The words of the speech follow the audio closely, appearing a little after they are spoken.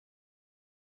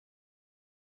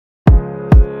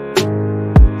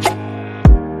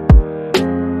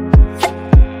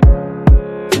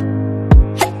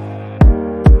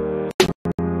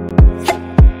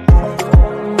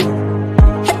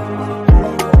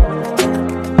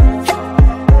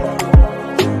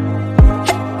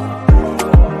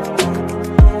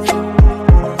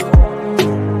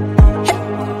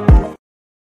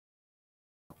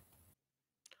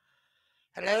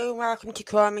Welcome to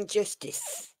Crime and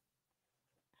Justice.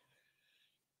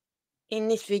 In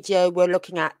this video, we're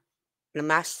looking at the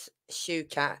mass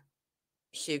shooting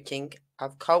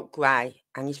of Colt Gray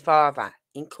and his father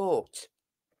in court.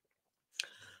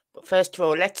 But first of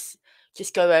all, let's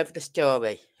just go over the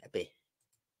story a bit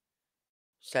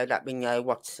so that we know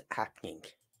what's happening.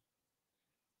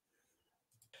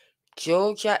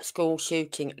 Georgia school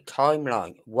shooting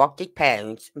timeline. What did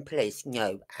parents and police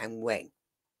know and when?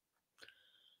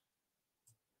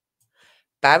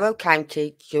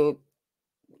 Barrowcounty,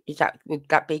 would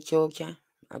that be Georgia?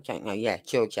 I don't know. Yeah,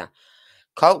 Georgia.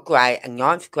 Colt Gray, a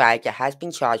 9th grader, has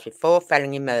been charged with 4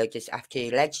 felony murders after he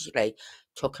allegedly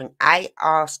took an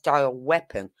AR-style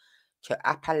weapon to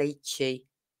Apalachee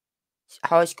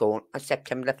High School on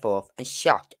September the 4th and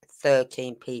shot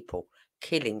 13 people,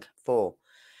 killing 4.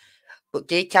 But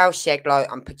details shed light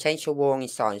on potential warning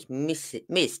signs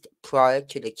missed prior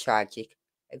to the tragic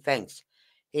events.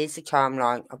 Here's the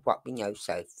timeline of what we know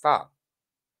so far.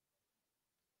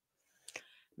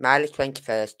 May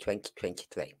 21st,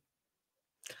 2023.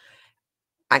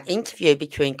 An interview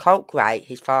between Colt Gray,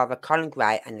 his father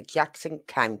colingray, and the Jackson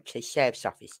County Sheriff's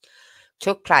Office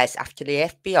took place after the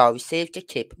FBI received a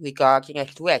tip regarding a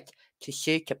threat to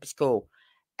shoot up a school,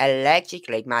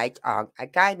 allegedly made on a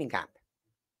gaming app.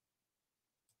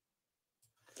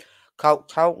 Colt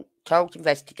told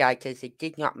investigators he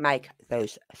did not make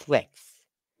those threats.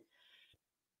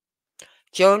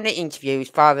 During the interview, his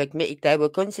father admitted there were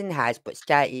guns in the house but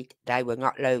stated they were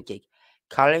not loaded.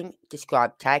 Colin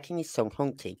described taking his son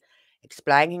hunting,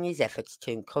 explaining his efforts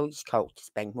to encourage Colt to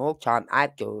spend more time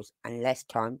outdoors and less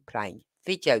time playing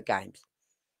video games.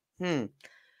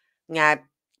 Now,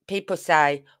 people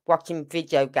say watching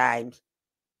video games,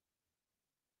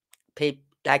 they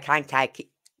can take it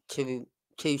too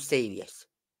serious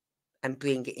and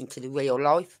bring it into the real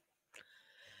life.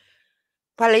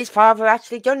 Well, his father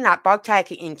actually done that by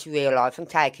taking it into real life and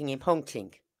taking him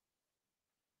hunting.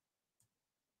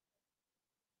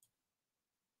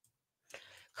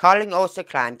 Colin also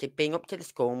claimed he'd been up to the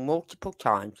school multiple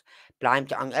times,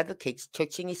 blamed it on other kids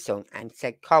touching his son, and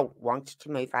said Colt wanted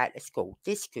to move out of the school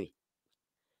district.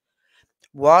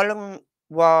 While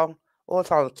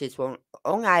authorities were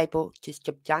unable to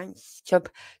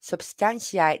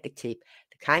substantiate the tip,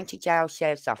 the County Jail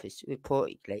Sheriff's Office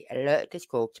reportedly alerted the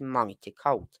school to monitor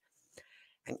Colt.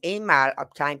 An email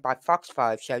obtained by Fox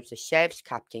 5 shows the sheriff's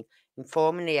captain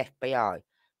informing the FBI,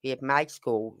 we have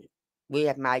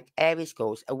made area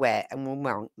schools aware and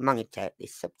will monitor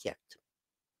this subject.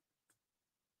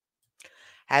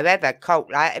 However, Colt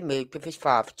later moved with his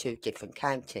father to a different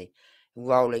county,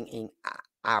 enrolling in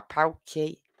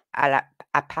apalachee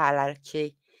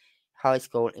High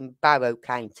School in Barrow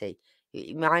County.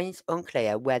 It remains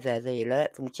unclear whether the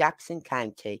alert from Jackson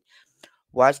County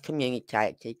was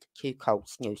communicated to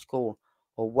Colt's new school,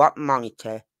 or what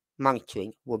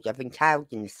monitoring would have entailed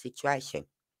in this situation.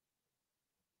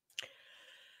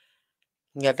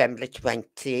 November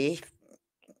 20th,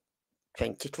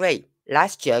 2023.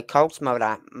 Last year, Colt's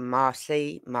mother,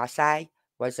 Marcy,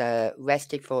 was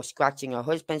arrested for scratching her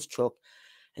husband's truck,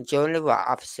 and during the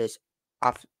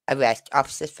arrest,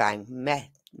 officers found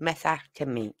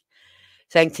methamphetamine,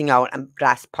 fentanyl, and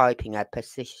glass pipe in her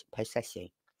possession.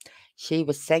 She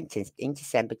was sentenced in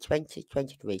December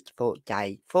 2023 to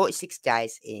 46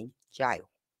 days in jail.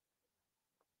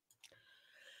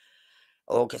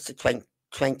 August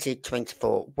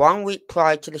 2024. 1 week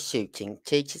prior to the shooting,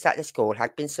 teachers at the school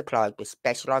had been supplied with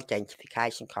special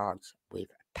identification cards with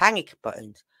panic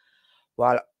buttons.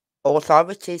 While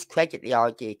authorities credit the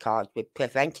ID cards with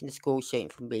preventing the school shooting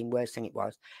from being worse than it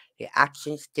was, the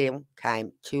action still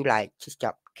came too late to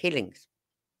stop killings.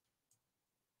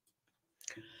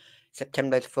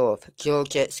 September the 4th,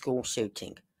 Georgia school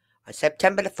shooting. On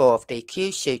September the 4th, the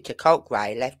accused shooter, Colt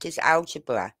Gray, left his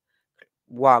Algebra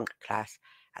 1 class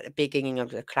at the beginning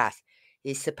of the class.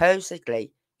 He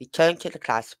supposedly returned to the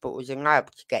class but was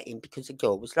unable to get in because the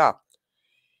door was locked.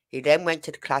 He then went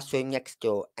to the classroom next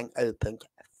door and opened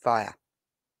fire.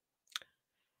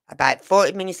 About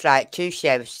 40 minutes later, 2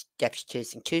 sheriff's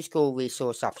deputies and 2 school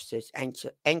resource officers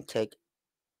entered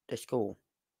the school.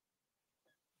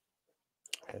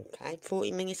 Okay,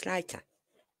 40 minutes later.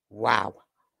 Wow,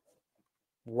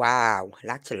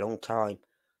 that's a long time.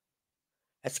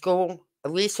 A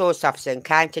resource officer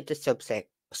encountered the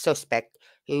suspect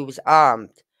who was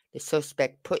armed. The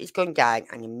suspect put his gun down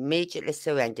and immediately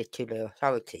surrendered to the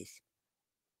authorities.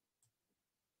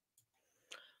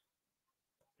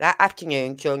 That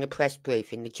afternoon, during a press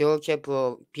briefing, the Georgia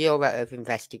Bureau of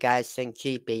Investigation,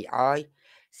 GBI,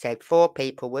 said 4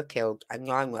 people were killed and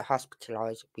 9 were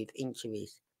hospitalized with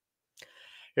injuries.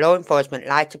 Law enforcement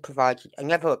later provided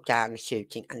another update on the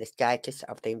shooting and the status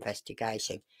of the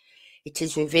investigation. It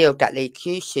is revealed that the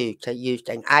accused shooter used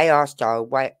an AR-style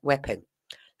weapon.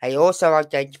 They also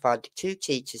identified the 2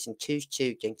 teachers and 2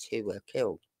 students who were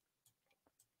killed.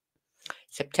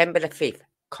 September the 5th,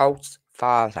 Colt's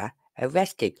father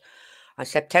arrested. On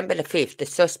September the 5th, the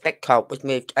suspect Colt was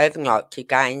moved overnight to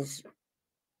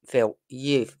Gainesville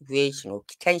Youth Regional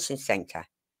Detention Center.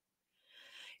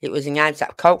 It was announced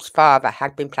that Colt's father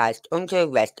had been placed under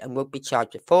arrest and would be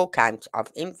charged with 4 counts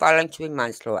of involuntary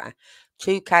manslaughter,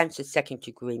 2 counts of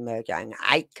second-degree murder, and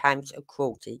 8 counts of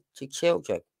cruelty to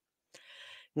children.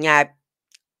 Now,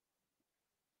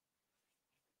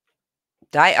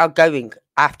 they are going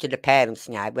after the parents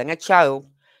now. When a child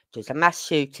does a mass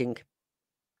shooting,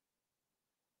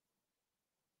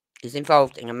 is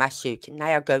involved in a mass shooting,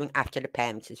 they are going after the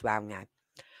parents as well now.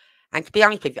 And to be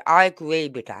honest with you, I agree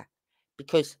with that,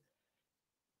 because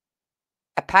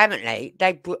apparently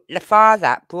the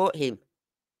father brought him.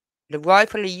 The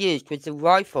rifle he used was the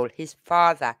rifle his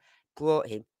father brought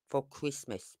him for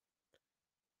Christmas.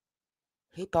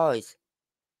 Who buys?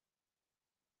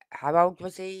 How old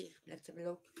was he? Let's have a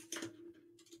look.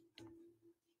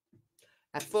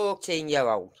 A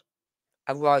 14-year-old.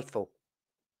 A rifle.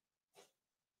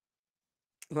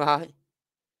 Right?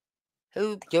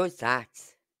 Who does that?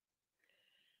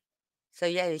 So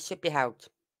yeah, he should be held.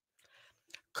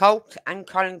 Colt and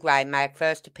colingray made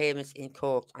first appearance in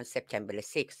court on September the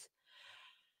 6th.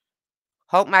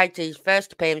 Holt made his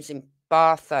first appearance in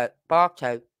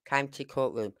Bartow County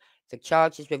courtroom. The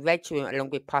charges were read to him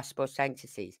along with possible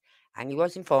sentences, and he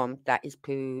was informed that his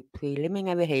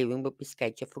preliminary hearing would be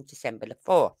scheduled for December the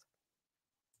 4th.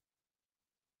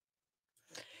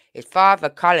 His father,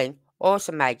 Colin,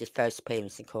 also made his first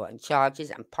appearance in court, and charges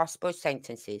and possible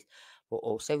sentences were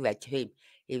also read to him.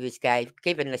 He was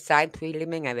given the same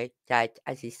preliminary date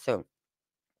as his son.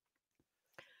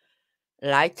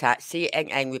 Later,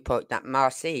 CNN reported that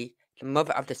Marcy, the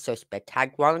mother of the suspect,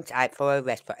 had warrants out for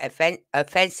arrest for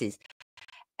offences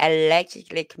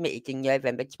allegedly committed in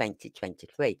November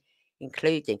 2023,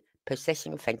 including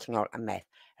possession of fentanyl and meth,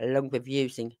 along with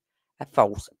using a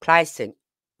false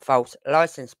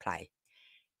license plate.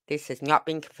 This has not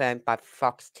been confirmed by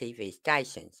Fox TV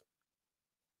stations.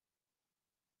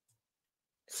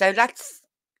 So that's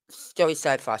the story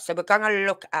so far. So we're going to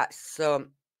look at some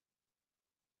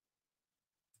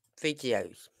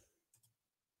videos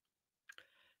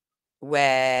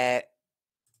where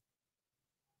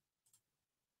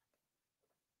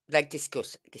they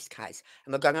discuss this case,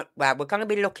 and we're going to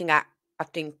be looking at, I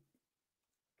think,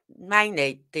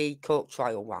 mainly the court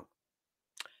trial one,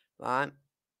 right?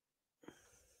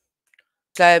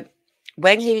 So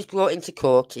when he was brought into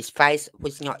court, his face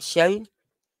was not shown,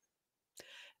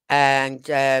 and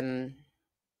the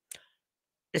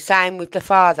same with the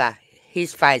father.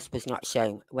 His face was not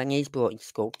shown when he's brought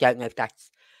into court. Don't know if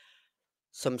that's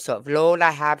some sort of law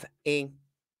they have in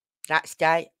that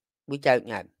state. We don't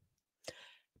know.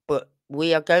 But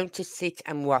we are going to sit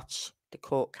and watch the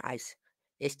court case.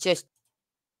 It's just...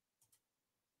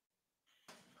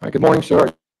 All right, good morning, sir.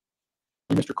 Are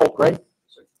you Mr. Colt Gray?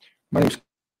 My name is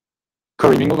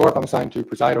Curry Mingledorf. I'm assigned to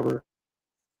preside over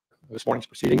this morning's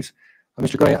proceedings.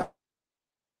 Mr. Gray,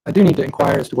 I do need to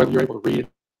inquire as to whether you're able to read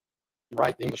and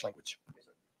write the English language.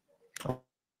 All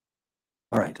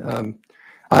right.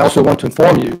 I also want to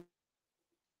inform you,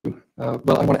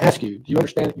 well, I want to ask you, do you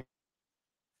understand that you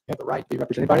have the right to be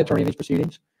represented by an attorney in these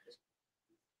proceedings?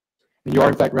 And you are,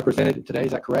 in fact, represented today,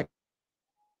 is that correct?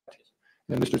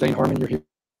 And Mr. Zane Harmon, you're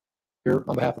here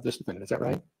on behalf of this defendant, is that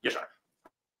right? Yes, sir.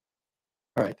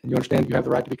 All right. And you understand you have the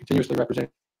right to be continuously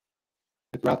represented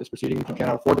throughout this proceeding. If you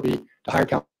cannot afford to hire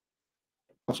counsel,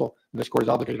 and this court is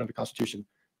obligated under the Constitution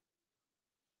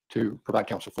to provide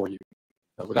counsel for you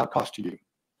without cost to you.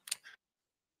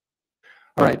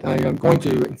 All right. I am going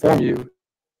to inform you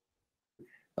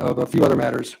of a few other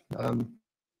matters. And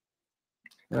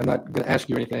I'm not going to ask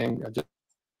you anything,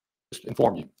 just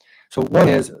inform you. So one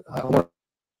is, I want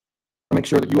to make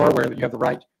sure that you are aware that you have the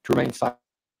right to remain silent.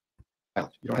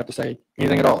 You don't have to say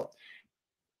anything at all.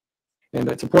 And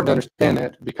it's important to understand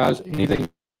that, because anything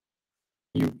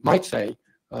you might say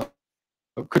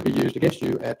could be used against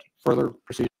you at further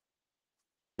proceedings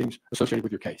associated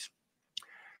with your case.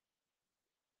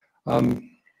 I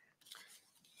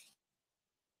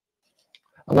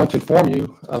want to inform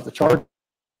you of the charges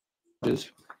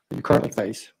that you currently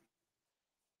face.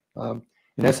 In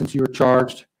essence, you are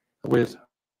charged with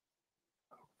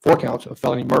 4 counts of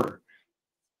felony murder,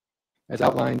 as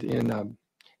outlined in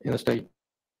the state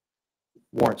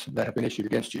warrants that have been issued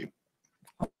against you.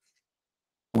 I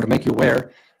want to make you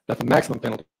aware that the maximum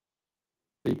penalty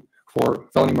for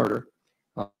felony murder.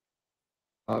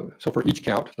 So for each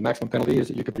count, the maximum penalty is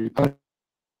that you could be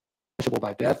punishable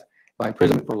by death, by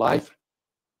imprisonment for life,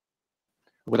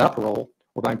 without parole,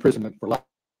 or by imprisonment for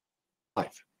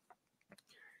life,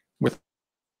 with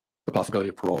the possibility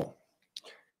of parole.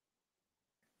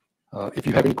 If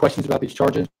you have any questions about these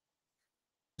charges,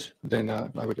 then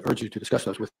I would urge you to discuss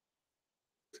those with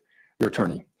your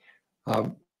attorney.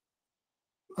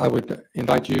 I would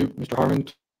invite you, Mr. Harmon,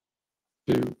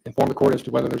 to inform the court as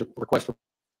to whether there's a request for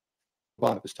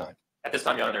bond at this time. At this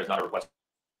time, Your Honor, there is not a request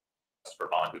for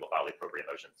bond. We will file the appropriate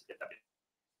motions if that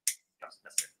becomes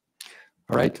necessary.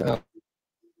 All right.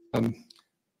 An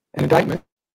indictment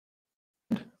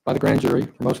by the grand jury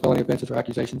for most felony offenses or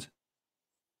accusations.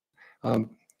 Well,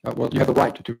 you have the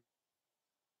right to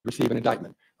receive an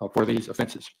indictment for these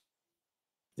offenses.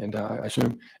 And I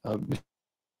assume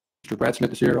Mr. Brad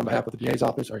Smith is here on behalf of the DA's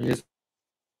office, or he is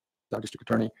our district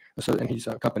attorney, and he's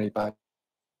accompanied by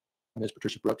Ms.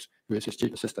 Patricia Brooks, who is his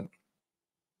chief assistant.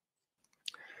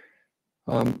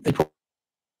 A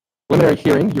preliminary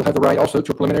hearing, you'll have the right also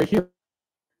to a preliminary hearing,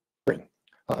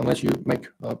 unless you make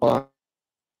a bond,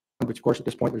 which of course at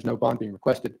this point there's no bond being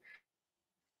requested,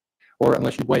 or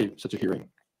unless you waive such a hearing.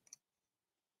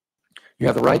 You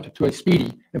have the right to a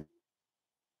speedy and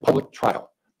public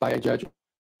trial by a judge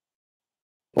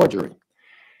or jury.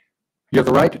 You have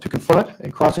the right to confront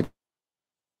and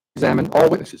cross-examine all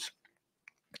witnesses.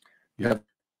 You have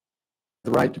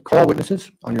the right to call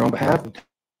witnesses on your own behalf and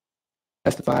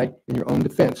testify in your own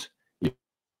defense if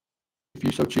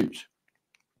you so choose.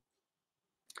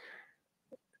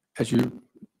 As you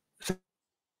sit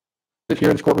here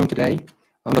in this courtroom today,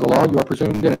 under the law, you are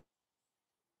presumed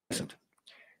innocent.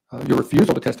 Your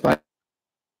refusal to testify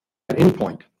at any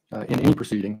point in any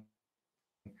proceeding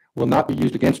will not be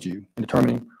used against you in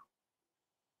determining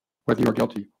whether you are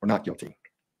guilty or not guilty.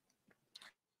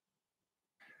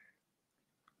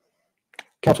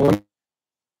 Counsel, let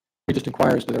me just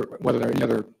inquire as to whether there are any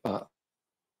other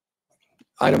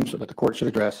items that the court should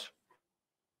address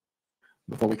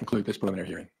before we conclude this preliminary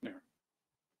hearing.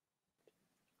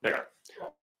 There.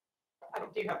 I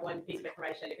do have one piece of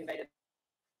information to convey to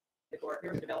the court.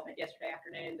 There was a development yesterday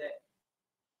afternoon that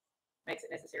makes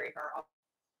it necessary for our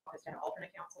office to have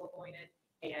alternate counsel appointed,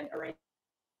 and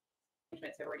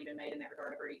arrangements have already been made in that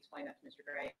regard. I've already explained that to Mr.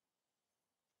 Gray.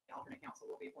 The alternate counsel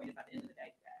will be appointed by the end of the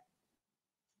day today.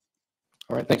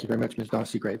 All right, thank you very much, Ms. Donna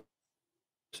Seagrave.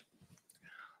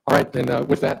 All right, then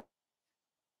with that,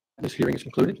 this hearing is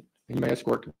concluded, and you may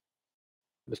escort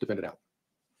this defendant out.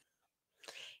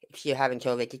 If you haven't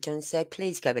already done so,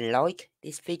 please go and like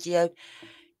this video,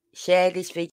 share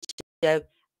this video,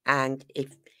 and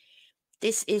if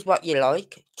this is what you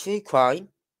like, true crime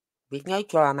with no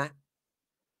drama,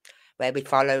 where we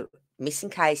follow missing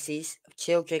cases of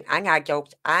children and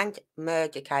adults and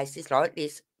murder cases like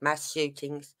this, mass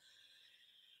shootings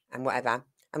and whatever,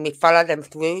 and we follow them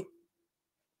through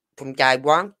from day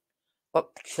one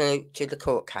up through to the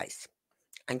court case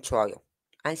and trial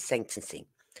and sentencing.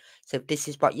 So if this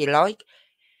is what you like,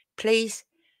 please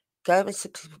go and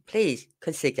please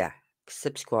consider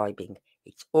subscribing.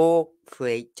 It's all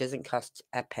free, doesn't cost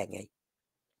a penny.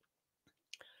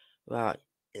 Right,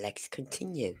 let's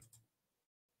continue.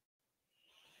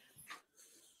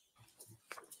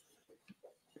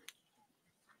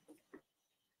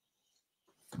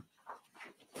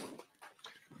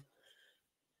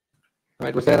 All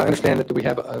right, with that, I understand that we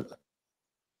have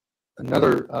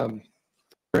another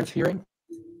hearing.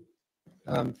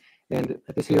 And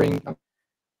at this hearing, I'm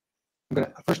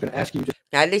first going to ask you.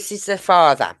 Now, this is the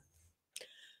father,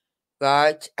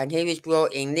 right? And he was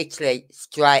brought in literally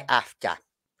straight after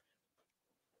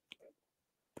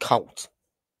Colt,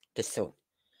 the son.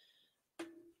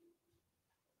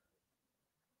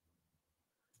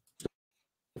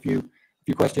 A few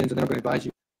questions, and then I'm going to advise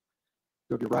you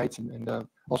of your rights, and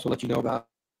also let you know about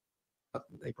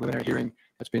a preliminary hearing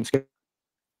that's been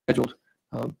scheduled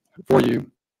for you.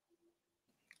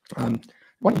 Why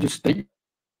don't you just state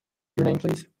your name,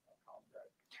 please?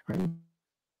 All right.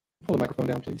 Pull the microphone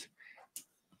down, please.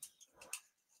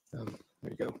 There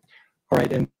you go. All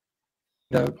right, and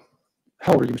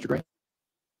how old are you, Mr. Gray?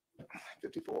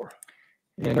 54.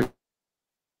 And are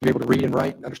you able to read and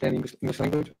write, understand English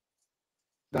language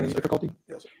without any difficulty?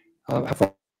 Yes, sir. How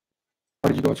far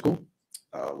did you go to school?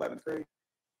 11th grade,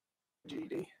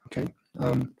 GED. Okay.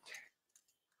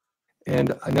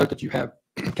 And I note that you have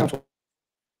counsel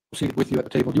seated with you at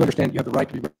the table. You understand you have the right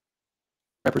to be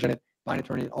represented by an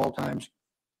attorney at all times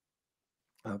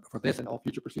for this and all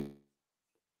future proceedings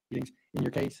in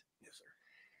your case? Yes,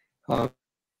 sir.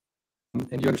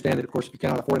 And you understand that, of course, if you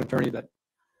cannot afford an attorney, that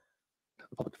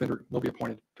the public defender will be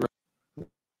appointed.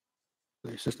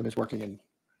 the system is working. And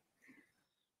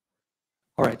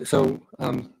all right, so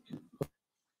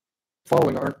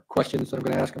following aren't questions that I'm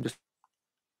going to ask. I'm just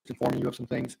informing you of some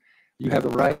things. You have the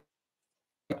right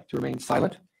to remain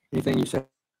silent. Anything you say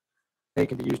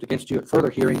can be used against you at further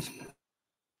hearings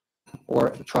or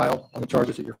at the trial on the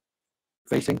charges that you're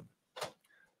facing.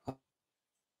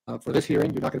 For this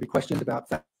hearing, you're not going to be questioned about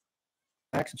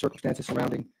facts and circumstances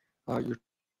surrounding your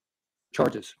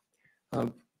charges.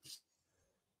 You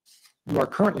are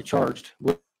currently charged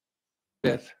with,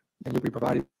 and you'll be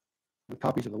provided with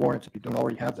copies of the warrants if you don't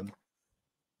already have them.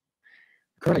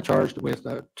 You're currently charged with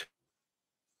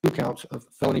 2 counts of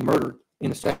felony murder in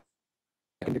the second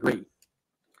degree.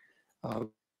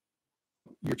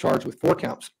 You're charged with 4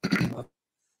 counts of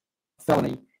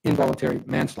felony involuntary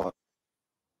manslaughter.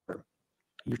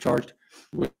 You're charged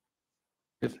with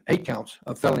 8 counts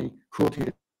of felony cruelty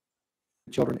to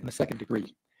children in the second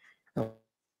degree.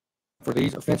 For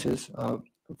these offenses,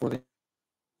 for the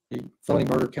felony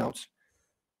murder counts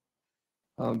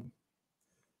in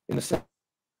the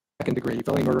second degree,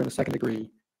 felony murder in the second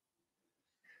degree,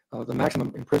 the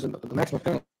maximum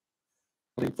penalty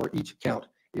for each count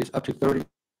is up to 30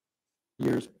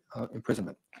 years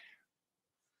imprisonment.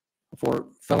 For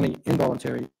felony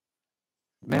involuntary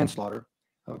manslaughter,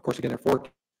 of course, again, there are 4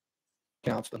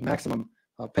 counts. The maximum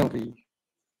penalty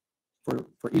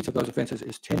for each of those offenses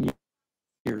is 10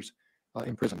 years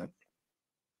imprisonment.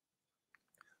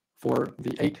 For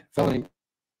the 8 felony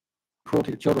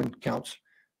cruelty to children counts,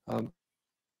 the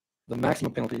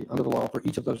maximum penalty under the law for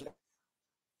each of those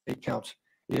 8 counts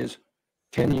is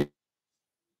 10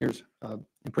 years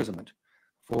imprisonment.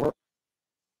 For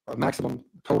a maximum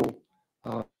total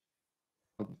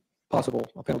possible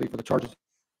penalty for the charges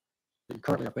that you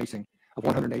currently are facing of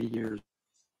 180 years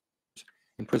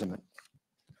imprisonment.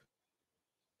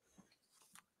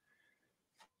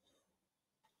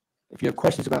 If you have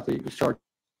questions about the charges,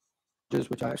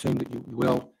 which I assume that you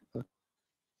will, the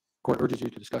court urges you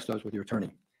to discuss those with your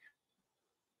attorney.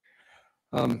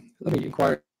 Let me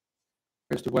inquire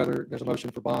as to whether there's a motion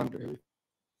for bond,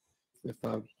 if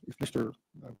Mr.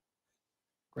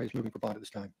 Gray is moving for bond at this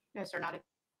time. No, sir, not at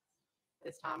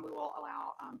this time. We will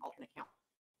allow alternate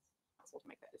counsel to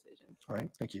make that decision. All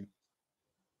right, thank you.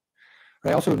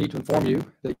 I also need to inform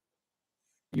you that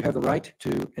you have the right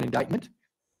to an indictment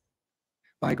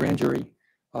by a grand jury,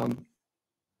 and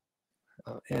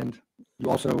you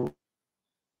also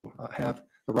have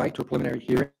the right to a preliminary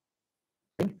hearing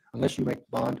unless you make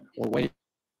bond or waive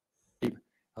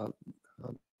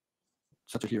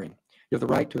such a hearing. You have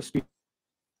the right to a speedy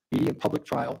and public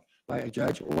trial by a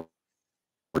judge or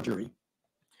jury.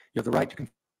 You have the right to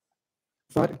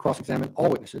confront and cross-examine all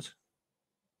witnesses.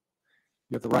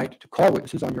 You have the right to call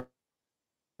witnesses on your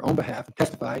own behalf and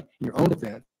testify in your own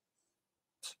defense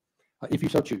if you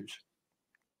so choose.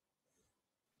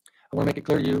 I want to make it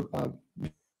clear to you,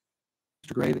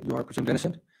 Mr. Gray, that you are presumed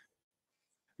innocent.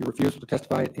 Your refusal to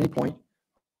testify at any point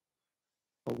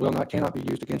cannot be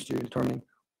used against you in determining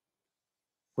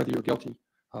whether you're guilty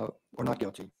or not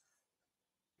guilty.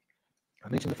 I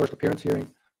mentioned the first appearance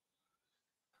hearing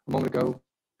a moment ago.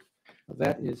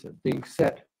 That is being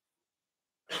set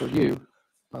for you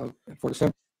for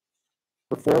December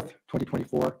 4th,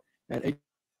 2024 at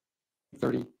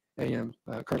 8:30 a.m.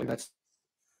 Currently, that's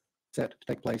set to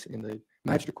take place in the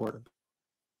Magistrate Court of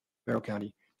Barrow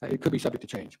County. It could be subject to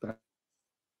change, but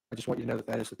I just want you to know that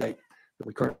that is the date that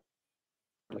we currently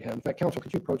have. In fact, counsel,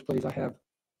 could you approach, please? I have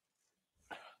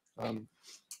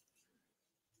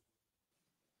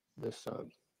this.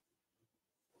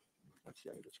 Let's see,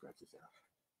 I need to scratch this out.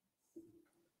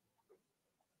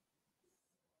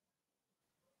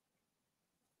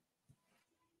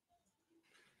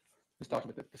 This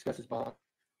document that discusses bond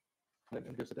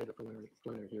and gives the date of preliminary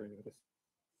hearing. I guess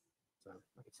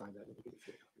I could sign that and give it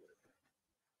to you.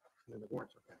 And then the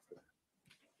warrants are passed to that.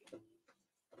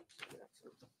 Yeah, so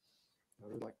I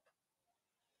would like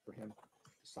for him to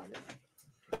sign it.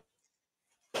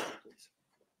 Please.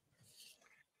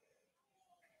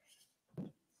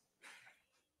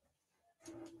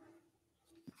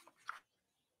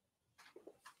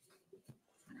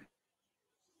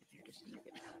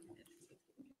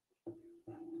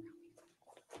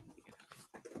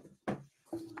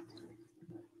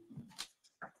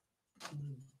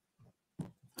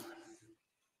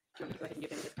 Go ahead and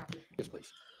give him this copy. Yes,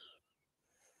 please.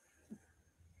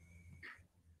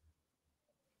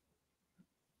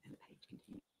 And the page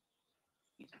continues.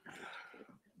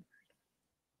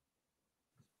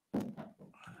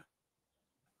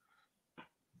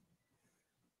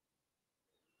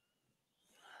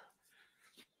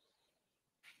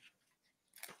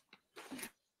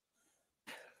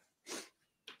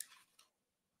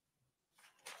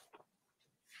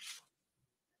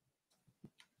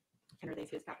 And are these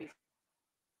his copies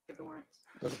of the warrants?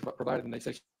 Those are provided, and they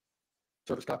say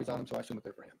service copies on them, so I assume that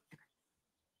they're for him.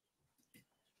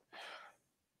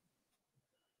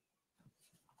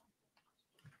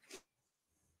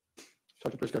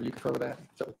 Sergeant Briscoe, do you concur with that?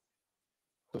 Is that what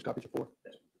those copies are for?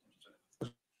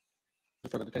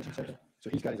 For the detention center? So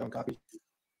he's got his own copies,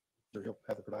 or he'll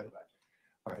have them provided?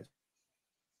 All right.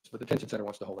 So the detention center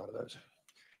wants to hold on to those.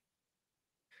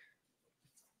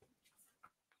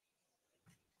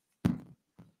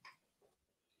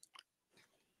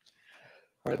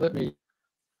 All right, let me,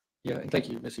 and thank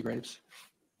you, Missy Graves.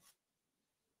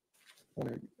 I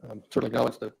want to certainly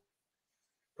acknowledge the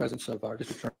presence of our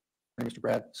district attorney, Mr.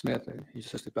 Brad Smith, and he's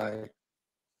assisted by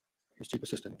his chief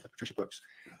assistant, Patricia Brooks.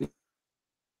 Is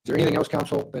there anything else,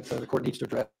 counsel, that the court needs to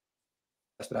address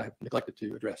that I have neglected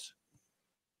to address?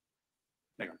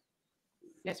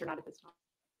 No, sir, not at this time.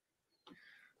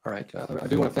 All right, I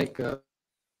do want to thank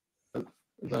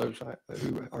those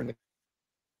who are in the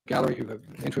gallery, who have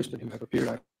interest and who have appeared.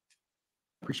 I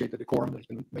appreciate the decorum that's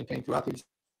been maintained throughout this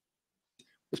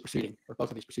proceeding, or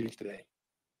both of these proceedings today.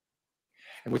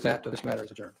 And with that, this matter is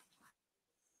adjourned.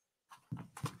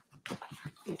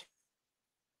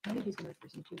 I think he's going to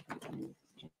present you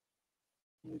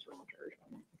news from church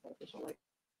on that official like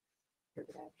here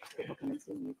today. We'll come and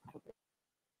see you probably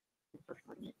the first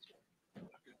part of next year.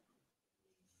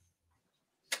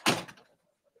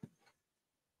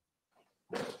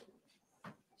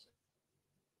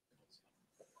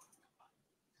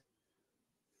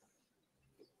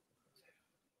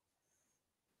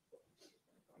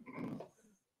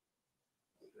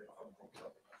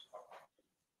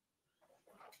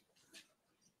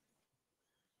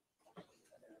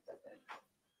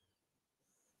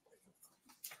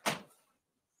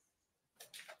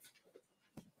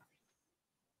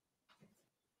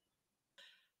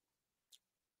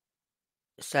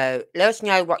 So let us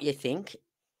know what you think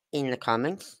in the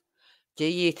comments. Do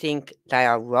you think they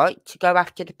are right to go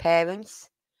after the parents?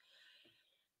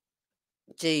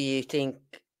 Do you think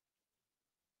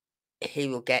he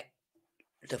will get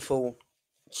the full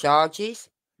charges,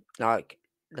 like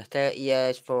the 30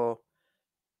 years for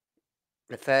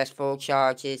the first 4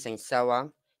 charges and so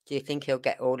on? Do you think he'll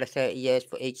get all the 30 years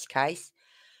for each case?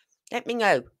 Let me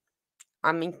know.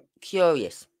 I'm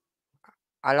curious.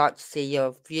 I like to see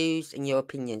your views and your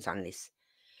opinions on this.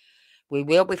 We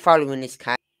will be following this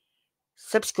case.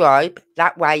 Subscribe,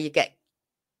 that way you get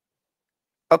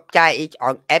updated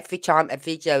on every time a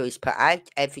video is put out,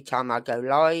 every time I go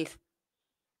live,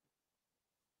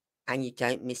 and you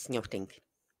don't miss nothing.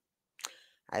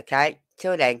 Okay,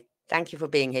 till then, thank you for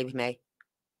being here with me.